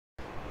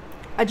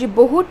आज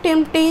बहुत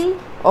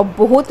टेम्पटिंग और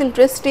बहुत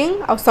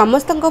इंटरेस्टिंग और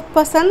समस्त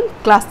पसंद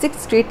classic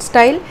street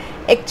style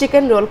egg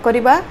chicken roll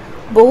करवा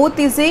बहुत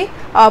इजी।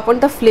 आपन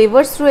तो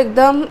फ्लेवर्स रु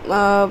एकदम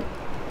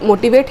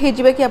मोटिवेट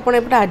हो कि आप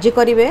आज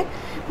करेंगे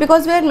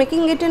because we are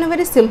making it in a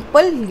very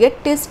simple yet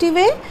tasty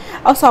वे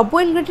और सब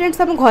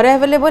इंग्रेडिएंट्स हम घर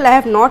available. I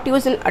have not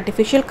use in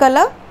artificial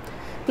colour.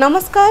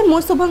 नमस्कार मु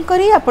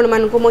शुभंकरी आपण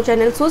मानक मो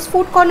चैनल सूज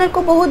फूड कॉर्नर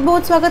को बहुत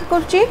बहुत स्वागत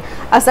करुच्ची।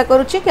 आशा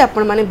करुच्ची कि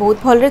आपण माने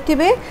बहुत भल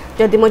थे।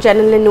 जदि मो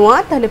चैनल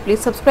नुआ ताले प्लीज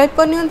सब्सक्राइब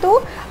करनियंतु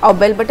और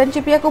बेल बटन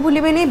चिपिया को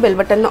भूलिबेनी। बेल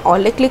बटन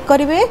ऑल क्लिक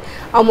करेंगे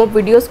और मो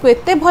वीडियोस को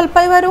एते भल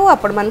पाइबारु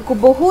आपण मानक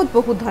बहुत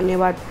बहुत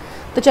धन्यवाद।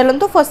 तो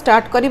चलंतु फर्स्ट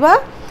स्टार्ट करवा।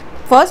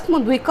 फर्स्ट मु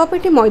 2 कप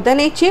ये मैदा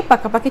नहीं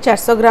पाखापाखि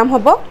 400 ग्राम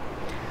हम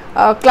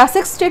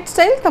क्लासिक स्ट्रीट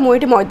स्टाइल। तो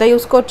मुझे मैदा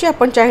यूज कर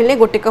चाहिए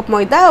 1 कप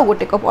मैदा और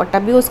 1 कप अटा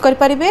भी यूज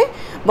करेंगे।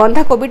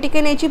 बंधा कोबी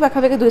टिके नहीं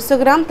पाखापाखि 200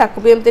 ग्राम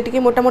ताकू भी एमती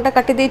मोटा मोटा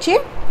काटी देछि।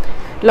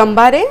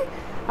 लंबारे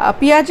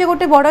पियाज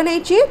गोटे बड़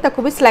नहीं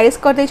ताकू भी स्लाइस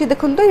कर देछि।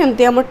 देखंतु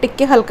एमती हम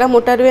टिके हल्का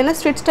मोटा रुए ना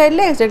स्ट्रीट स्टाइल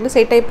रे एक्जेक्टली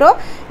से टाइप रो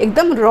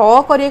एकदम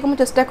रॉ करिया को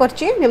चेष्टा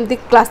करछि जेमती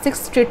क्लासिक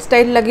स्ट्रीट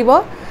स्टाइल लगिवो।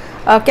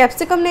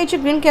 कैप्सिकम नहीं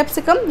ग्रीन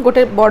कैप्सिकम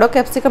गोटे बड़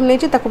कैप्सिकम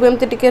नहीं ताकू भी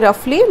एमती टिके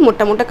रफली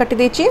मोटा मोटा काटी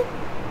देछि।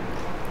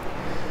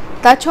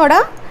 ता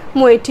छड़ा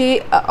मुझे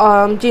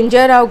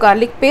जिंजर आउ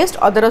गार्लिक पेस्ट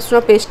अदा रसुण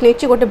पेस्ट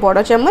नहीं गोटे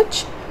बड़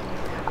चमच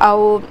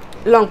आउ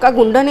लंका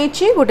गुंड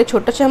नहीं गोटे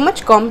छोट चमच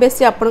कम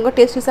बेसी आपण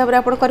टेस्ट हिसाब से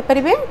आप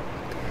करें।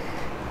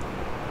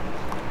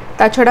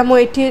 ता छड़ा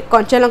मुझे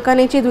कंचा लंका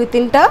नहीं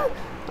 2-3टा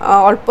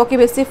अल्प कि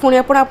बेसी पुणी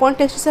आप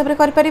टेस्ट हिसाब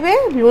से करेंगे।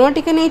 लुण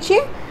टिके नहीं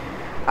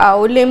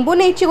आउ लेंबू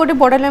नहीं गोटे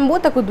बड़ लेंबू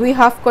ताकू 2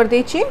 हाफ कर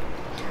देछि।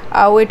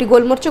 आउ एटी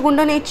गोलमरिच गुंड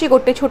नहीं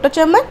गोटे छोट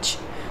चमच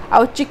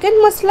आउ चिकन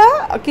मसला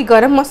कि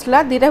गरम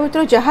मसला दीटा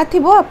भर जहाँ थी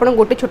आप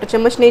गोटे छोट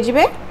चमच नहीं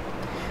जाए।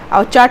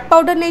 आउ चाट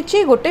पाउडर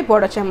नहीं गोटे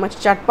बड़ चमच।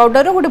 चाट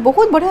पाउडर गोटे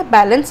बहुत बढ़िया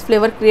बैलेंस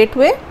फ्लेवर क्रिएट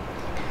हुए।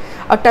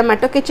 और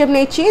टमाटो केचप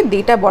नहीं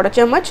 2टा बड़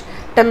चमच।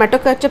 टमाटो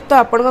केचप तो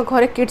आपण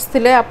घर किड्स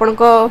थे आपण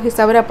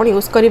हिसाब से आप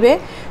यूज करेंगे।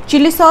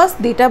 चिली सॉस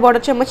 2टा बड़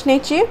चमच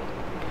नहीं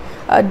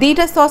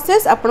 2टा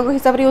सॉसेस आपण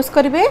हिसाब से यूज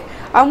करेंगे।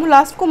 आउ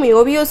लास्ट को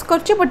मेयो भी यूज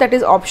कर बट दैट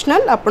इज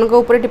ऑप्शनल आपण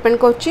ऊपर डिपेंड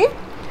कर।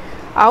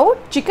 आउ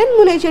चिकन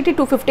मु नहीं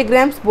 250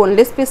 ग्राम्स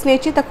बोनलेस पीस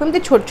नहीं ताकू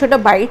छोट छोट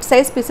बाइट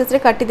साइज पीसेस रे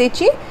काटी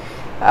देछि।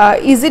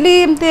 इजिली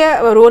एमती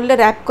रोल रे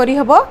रैप करी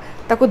हबो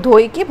ताकू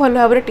धोईकी भल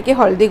भाव में टिके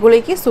हल्दी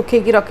गोलेकी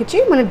सुखेकी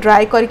रखिछि माने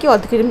ड्राई करके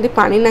अधिक जेमती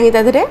पानी नहीं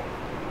ता धरे।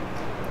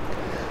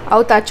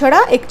 आउ ता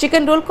छड़ा एक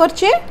चिकन रोल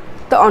करछे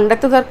तो अंडा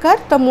तो दरकार।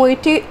 तो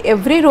मुझे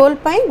एवरी रोल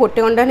पाई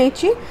गोटे अंडा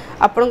नहीं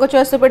आपण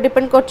चॉइस पर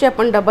डिपेंड करछे।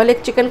 आपण डबल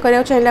एग चिकन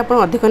करिया चाहिए आपण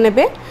अधिक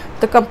नेबे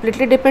तो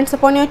completely depends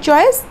upon your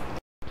choice.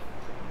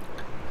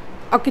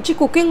 और किसी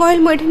कुकिंग ऑयल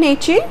मुझे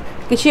नहीं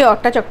किसी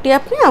अटा चकटिया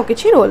आ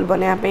कि रोल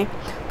बनाया।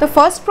 तो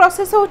फर्स्ट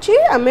प्रोसेस होची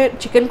आमे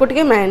चिकन को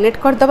टिके मैरिनेट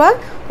करदबा।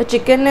 तो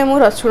चिकन ने मु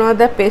रसुण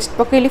अदा पेस्ट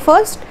पकेली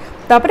फर्स्ट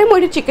तापर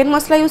मुझे चिकन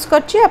मसला यूज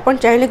करछि। आपण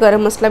चाहिए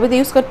गरम मसला भी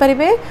यूज कर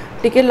पारिबे।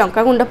 टिके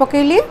लंका गुंड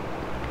पकेली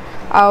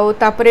आउ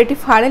तापर एटी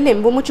फाळे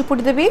लेंबू मु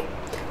चुपुड़ी देबी।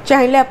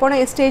 चाहिए आपण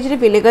ए स्टेज रे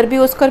विनेगर भी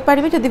यूज कर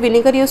पारिबे। जदि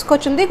विनेगर यूज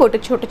करछन्ती गोटे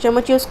छोट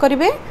चमच यूज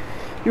करिवे।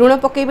 लूण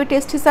पकेबे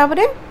टेस्ट हिसाब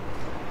रे।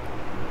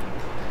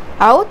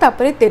 आउ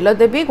तापरे तेल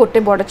देवी गोटे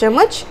बड़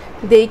चमच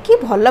देकी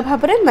भल भाव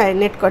में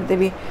मैरिनेट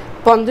करदेवी।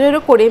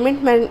 15-20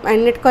 मिनट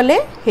मैरिनेट कले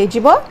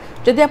हो।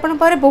 जदि आपण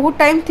पारे बहुत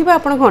टाइम थी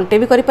आप घंटे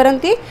भी करें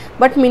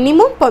बट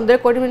मिनिमम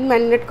 15-20 मिनट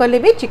मैरिनेट कले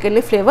भी चिकन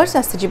में फ्लेवर्स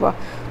आसीज।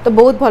 तो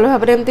बहुत भल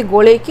भाव में एमती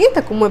गोलेकी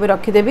मुझे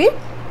रखीदेवी।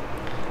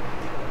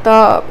 तो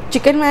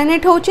चिकन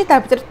मैरिनेट होची ता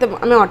भीतर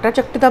आम अटा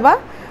चकटी दबा।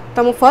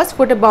 तो मु फर्स्ट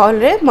गोटे बाउल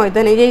रे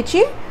मैदा नहीं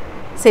जाइए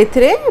से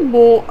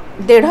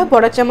 1.5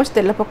 बड़ चमच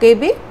तेल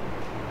पकेबी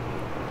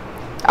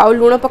आउ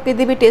लूण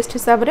पकईदेवी टेस्ट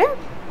हिसाब रे।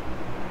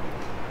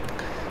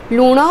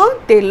 लूण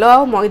तेल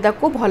आ मैदा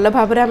को भल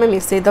भाव में आम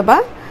मिसईदबा।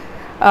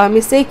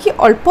 मिसईकी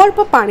अल्प अल्प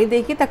पानी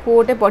देकी ताकू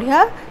गोटे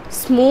बढ़िया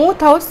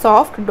स्मूथ आउ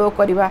सॉफ्ट डो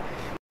करवा।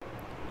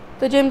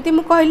 तो जमती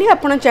मु कहली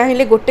आपण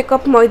चाहिए 1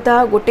 कप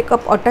मैदा 1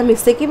 कप अटा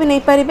मिसईकी भी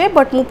नहीं पारे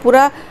बट मु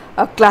पूरा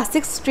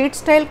क्लासिक स्ट्रीट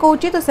स्टाइल कहूँ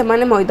तो से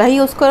मैदा ही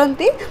यूज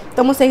करती।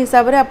 तो मुझे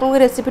हिसाब से आपको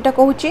रेसिपीटा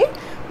कहूँ।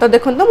 तो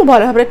देखो मुझे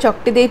भल भाव में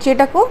चकटी देची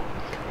को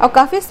आ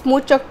काफ़ी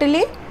स्मूथ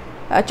चकटिली।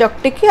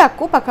 चकटिकी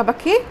आपको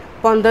पाखापाखि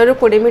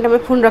 15-20 मिनट आम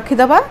पुणी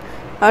रखीदबा।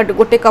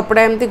 गोटे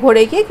कपड़ा एमती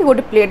घोड़े कि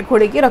गोटे प्लेट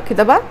घोड़े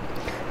रखीदबा।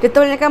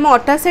 जिते आम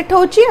अटा सेट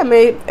होची आम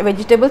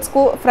वेजिटेबल्स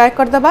को फ्राए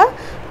करदबा।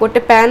 गोटे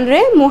पैन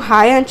रे मु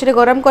हाई आंच रे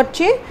गरम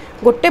करछि।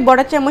 गोटे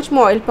बड़ चमच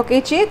मु ऑयल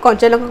पकईछि।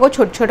 कंचा लंका को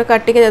छोट छोट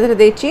काटिक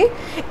देछि।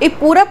 ए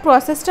पूरा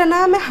प्रोसेसटा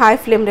ना आम हाई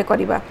फ्लेम रे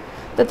करबा।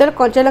 तो तेरे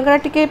कंचा लंका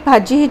टिके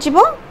भाजी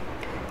हिजिबो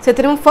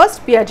सेतिर मु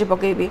फर्स्ट पियाज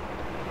पकेबी।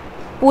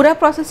 पूरा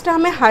प्रोसेसटा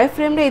आम हाई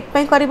फ्लेम रे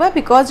इतपाई करबा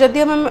बिकॉज जदि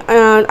आम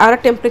आर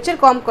टेम्परेचर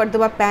कम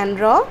करदबा पैन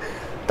रो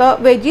तो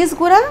वेजिस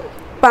गुरा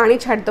पानी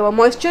छाड़दबा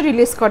मॉइस्चर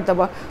रिलीज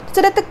करदबा।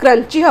 तो से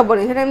क्रंची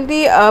हेनी से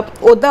एमती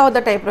ओदा ओदा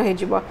टाइप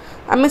रहीजिबो।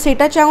 आम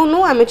सेटा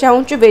चाहूनु आम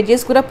चाहूँ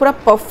वेजिस गुरा पूरा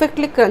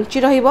परफेक्टली क्रंची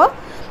रहिबो।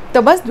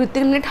 तो बस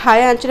 2-3 मिनट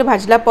हाई आंच रे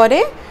भाजला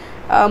परे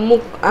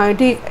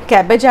मुझे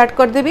कैबेज ऐड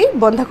करदेवी।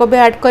 बंधाकोबी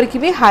ऐड करके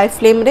भी हाई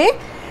फ्लेम रे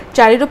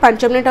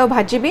 4-5 मिनट आ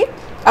भाजी।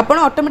 आपण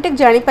ऑटोमेटिक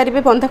जानी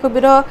पारिबे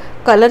बंधाकोबीर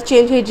कलर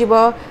चेंज हो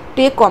जीवो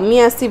टे कमी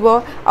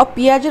आसीबो आ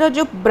पियाजर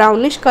जो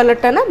ब्राउनिश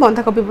कलरटा ना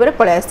बंधाकोबी पर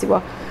पळे आसीबो।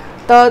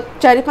 तो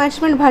 4-5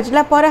 मिनट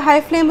भाजला पर हाई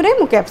फ्लेम रे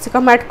मु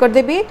कैप्सिकम ऐड कर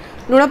देबी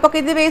लुण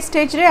पकई देबे ए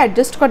स्टेज रे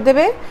एडजस्ट कर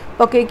देबे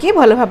पकई की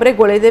भलो भाबरे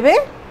गोळे देबे।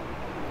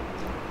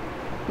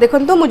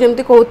 देखंतु मु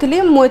जेमति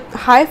कहउथली मु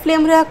हाई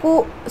फ्लेम रे को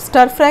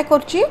स्टर फ्राई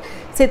करची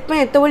सेत में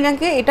एतबेल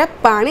जाके एटा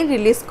पानी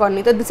रिलीज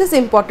करनी। तो this is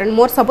important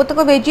more सबतक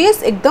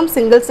veggies एकदम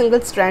सिंगल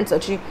स्ट्रैंड्स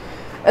अछि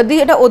यदि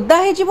एटा ओदा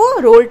हे जिवो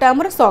रोलटा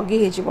हमर सगी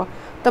हे जिवो।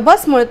 तो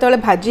बस मोर तले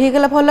भाजी हे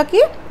गला भलो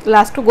कि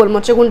लास्ट को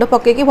गोलमरिच गुंड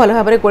पके कि भलो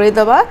भाबरे गोळे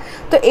दबा।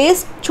 तो ए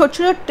छोट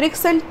छोट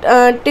ट्रिक्स एंड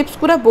टिप्स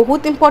पूरा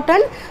बहुत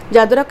इंपोर्टेंट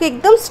जादरा कि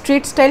एकदम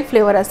स्ट्रीट स्टाइल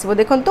फ्लेवर आसीबो।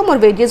 देखंतु मोर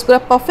वेजीज पूरा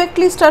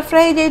परफेक्टली स्टर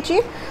फ्राई हे जायछि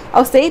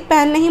और सही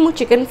पैन ने ही मु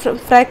चिकन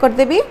फ्राई कर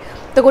देबी।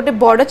 तो गोटे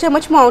बड़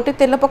चमच मु आउटे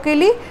तेल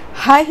पकेली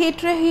हाई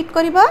हीट रे हीट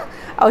करबा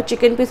और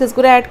चिकन पीसेस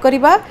गुरा ऐड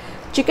करबा।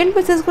 चिकन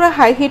पीसेस गुरा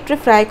हाई हीट रे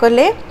फ्राई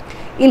करले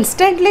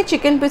इंस्टेंटली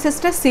चिकन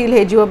पीसेसटा सील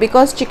हो जिवो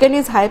because chicken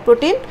is high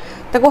protein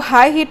ताको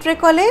हाई हीट रे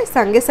कले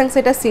संगे संग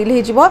सेटा सील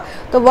हो जिवो।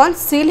 तो वंस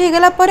सील हो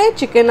गला परे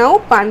चिकन आउ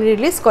पानी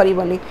रिलीज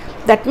करिवनी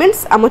दैट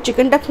मीन्स आम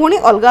चिकनटा पुणी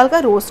अलग अलग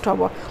रोस्ट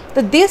हम।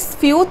 तो this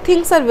few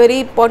things are very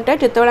important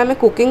जिते आम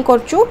कुकिंग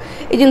करचु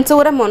ए जिनस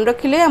गुरा मन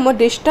रखिले आम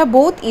डिशटा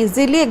बहुत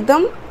इजीली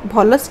एकदम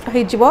भल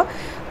हो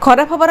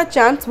खराब हबार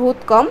चांस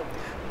बहुत कम।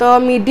 तो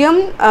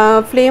मीडियम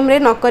फ्लेम रे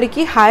न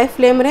करिकी हाई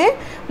फ्लेम रे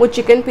मु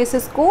चिकन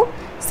पीसेस को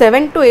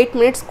 7 to 8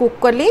 मिनट्स कुक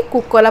कली।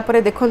 कुक कला परे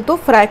देखंतु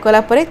फ्राई कला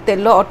परे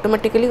तेल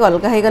ऑटोमेटिकली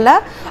अलग हो गला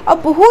और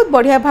बहुत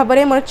बढ़िया भाव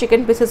में मोर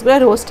चिकन पीसेस गुरा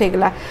रोस्ट हो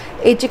गला।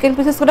 ए चिकन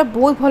पीसेस गुरा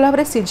बहुत भल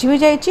भाव सिझी भी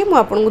जाइछि मु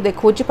आपन को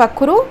देखौछि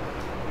पाखरु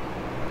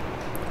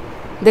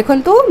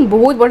देखंतु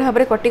बहुत बढ़िया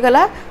भाव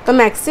कटिगला। तो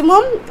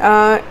मैक्सिमम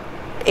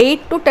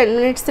 8 to 10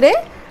 मिनट्स रे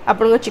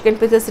आपन चिकन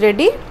पीसेस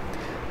रेडी।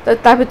 तो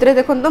ता भितर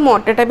देखंतु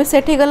मोटाटा भी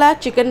सेट हो गला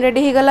चिकन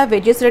रेडी हो गला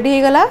वेजेस रेडी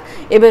हो गला।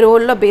 एबे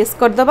रोल लो बेस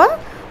कर दबा।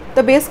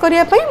 तो बेस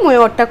करिया पई मु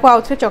अटा को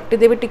आउथरे चकटी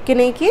देबी टिके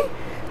नै कि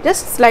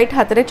जस्ट स्लाइट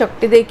हाथ रे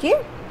चकटी दे कि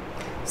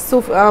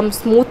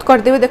स्मूथ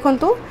कर देबे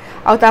देखंतु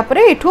आ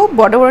तापरे एठू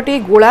बड़ बड़ टी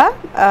गुळा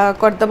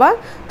कर दबा।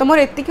 तो मोर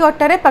एति की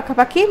अटा रे पाखा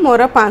पाखी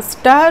मोर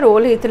 5टा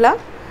रोल हेतिला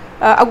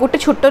आ गोटे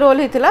छोट रोल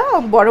हेतिला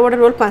बड़ बड़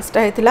रोल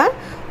 5टा हेतिला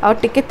आ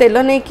टिके तेल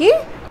नै कि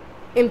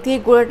एमती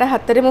गुळाटा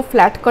हाथ रे मु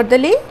फ्लैट कर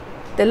देली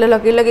तेल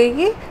लगे लगे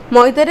कि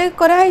मैदा रे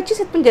कराई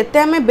जिते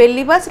आम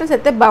बेलिबा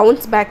से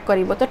बाउंस बैक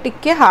कर तो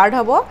टिके हार्ड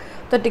हम।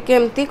 तो टिके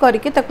एमती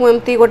करके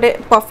एमती गोटे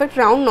परफेक्ट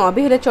राउंड न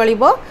भी हेले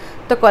चलिबो।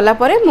 तो कला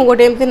परे मु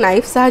गोटे एमती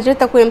नाइफ साहाଯ୍य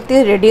ताकू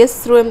एमती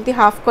रेडियस रू एमती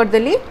हाफ कर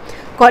देली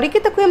करके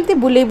ताकू एमती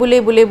बुले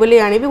बुले बुले बुले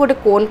आनिबी गोटे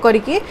कोन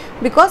करके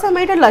बिकॉज आम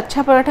एटा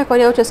लच्छा पराठा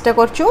करिया चेष्टा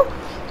करछु।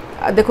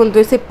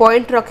 देखंतु से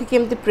पॉइंट रखिकी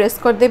एमती प्रेस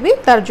कर देबी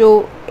तार जो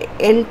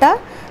एंडटा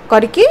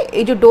करके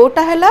ए जो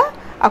डोटा हैला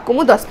आकु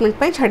मु 10 मिनट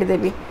पई छाडी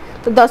देबी।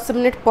 तो 10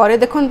 मिनट पर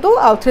देखंतु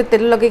आउ थे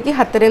तेल लगे कि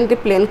हाथ रे एमती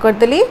प्लेन कर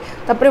देली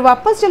तापर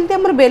वापस जमती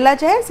हमर बेला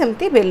जाए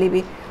सेमती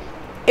बेलिबी।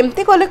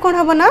 एमती कले कौन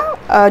हम ना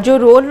जो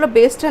रोल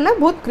बेस्ट है ना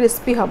बहुत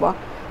क्रिस्पी हम।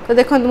 तो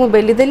देखो मु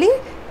बेली देली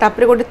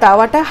तापर गोटे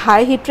तावाटा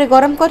हाई हीट रे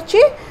गरम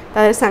करची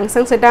सांग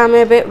सांग सेटा आम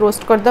ए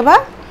रोस्ट करदबा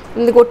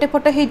एमती गोटे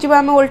पट हो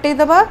आम ओल्टे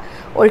दबा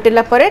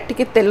ओल्टेला परे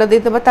टिके तेल दे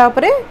दबा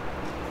तापरे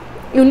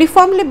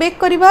यूनिफॉर्मली बेक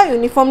करबा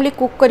यूनिफॉर्मली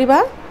कुक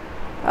करबा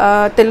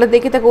तेल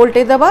देकी ताको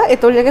ओल्टे दबा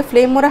एतोल जगह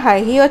फ्लेम मोर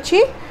हाई ही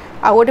अछि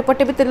आ गोटे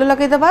पटे भी तेल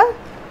लगे दबा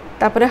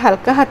तापर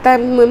हल्का हाथ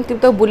एमती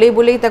तो बुले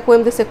बुले ताको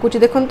एमती सेकुची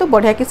देखंतु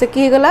बढ़िया कि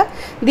सेकी गला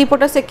दी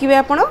पट सेकिबे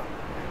आपण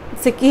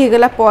सेकी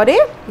गला परे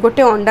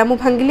गोटे अंडा मु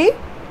भांगिली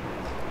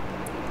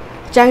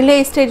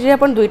चाहिए स्टेज रे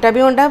अपन 2टा भी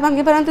अंडा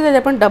भांगी पारंती जदि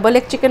अपन डबल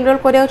एग चिकन रोल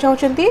करिया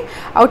चाहउछंती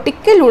आ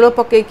टिके लूण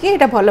पके कि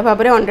एटा भलो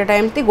भाबरे अंडाटा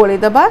एमती गोळे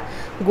दबा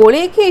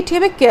गोळे कि एठी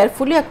बे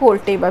केयरफुली आको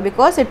उल्टेबा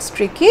बिकॉज इट्स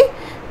ट्रिकी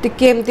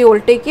टिके एमती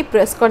उल्टे कि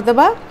प्रेस कर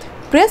दबा।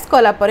 प्रेस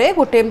कला परे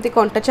गोटे एमती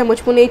कंटा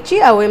चामच मु नेची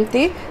आ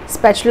एमती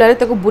स्पैचुला रे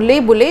ताको बुले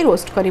बुले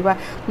रोस्ट करबा।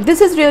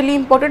 दिस इज रियली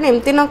इंपोर्टेंट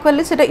एमती न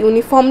करले सेटा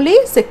यूनिफॉर्मली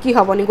सेकी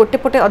हबनी गोटे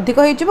पटे अधिक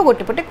हो जिवो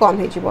गोटे पटे कम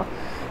हो जिवो।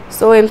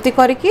 सो एमती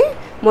करके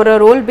मोर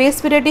रोल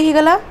बेस भी रेडी हो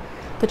गला।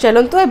 तो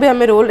चलंतु एबे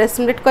हमें रोल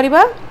एस्टिमेट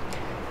करबा।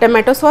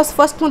 टमाटो सॉस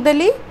फर्स्ट मु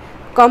देली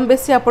कम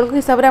बेसी आपन को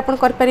हिसाब रे आपन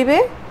कर परिबे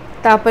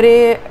तापरे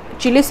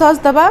चिली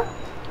सॉस दबा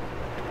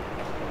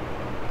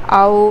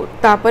आउ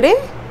तापरे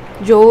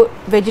जो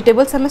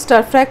वेजिटेबल्स हमें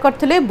स्टर फ्राई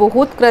करथिले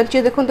बहुत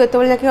क्रंची देखंतु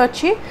एतबेल जाके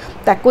अछि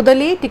ताकू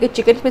दली टिके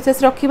चिकन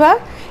पीसेस रखिबा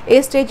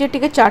ए स्टेज रे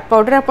टिके चाट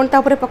पाउडर आपन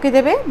तापरे पके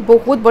देबे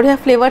बहुत बढ़िया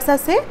फ्लेवर्स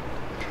आसे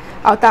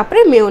आ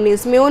तापरे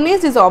मेयोनीज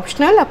मेयोनीज इज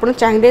ऑप्शनल आपन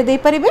चाहिले दे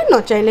परिबे न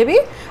चाहिले भी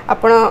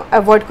आपन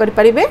अवॉइड कर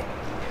परिबे।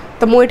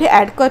 तो मुझे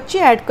ऐड करची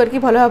ऐड करके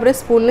भल भाव में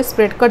स्पून में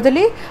स्प्रेड कर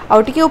देली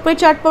आउ टिके ऊपर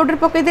चाट पाउडर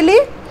पके देली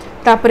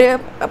तापरे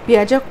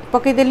पियाज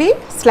पके देली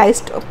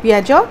स्लाइस्ड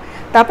पियाज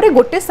तापरे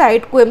गोटे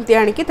साइड को एमती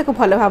आनिकी ताको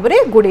भल भाव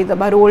में गुड़े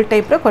दबा रोल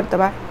टाइप रो कर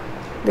दबा।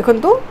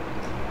 देखंतु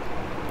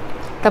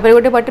तापरे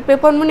गोटे बटर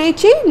पेपर मु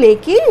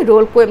नेकी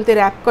रोल को एमती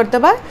रैप कर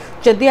दबा।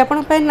 जदि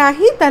आपन पे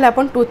नाही ताले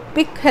आपन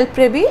टूथपिक हेल्प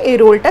रे भी ए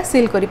रोलटा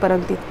सील करि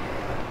परंती।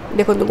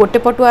 देखो गोटे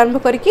पटु आरंभ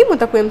करके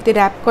मुझे एमती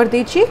रैप कर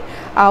देछि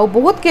आउ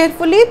बहुत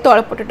केयरफुली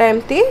तल पटटा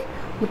एमती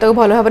मुझे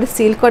भल भाव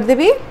सील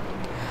करदेवी।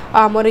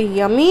 आमर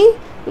यमी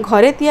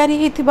घरे तैयारी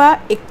होइथिबा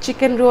एक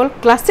chicken roll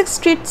classic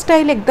street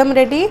style एकदम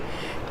रेडी।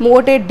 मु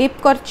गोटे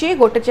डिप करची,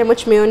 गोटे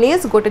चमच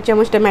मेयोनीज, गोटे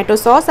चमच टमाटो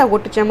सॉस और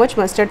गोटे चमच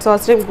मस्टर्ड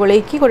सॉस रे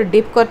गोलेकी गोटे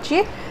डिप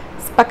करची।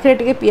 पाखे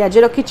टिके पियाज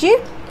रखी।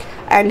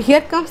 And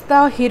here comes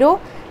the hero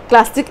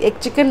classic egg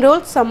chicken roll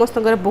समस्त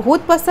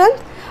बहुत पसंद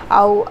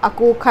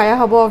आकु खाया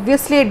हम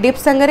ऑब्वियसली डिप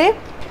संगे।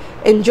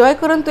 एंजॉय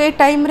करंतु ए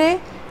टाइम रे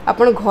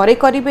आपण घरे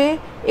करेंगे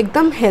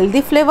एकदम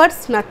हेल्दी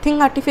फ्लेवर्स,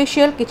 नथिंग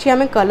आर्टिफिशियल, किसी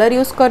आम कलर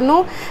यूज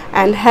करनु।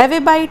 And have a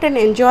bite and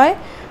enjoy.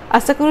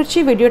 आशा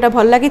करुच्ची वीडियोटा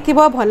भल लगी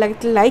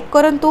लाइक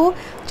करंतु,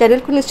 चैनल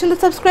को निश्चिंत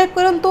सब्सक्राइब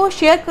करंतु,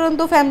 शेयर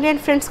करंतु फैमिली एंड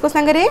फ्रेंड्स को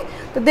संगे।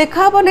 तो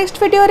देखा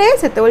नेक्स्ट वीडियो रे,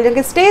 सेते बेल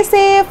जाके stay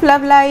safe,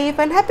 love life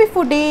and happy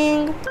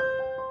fooding.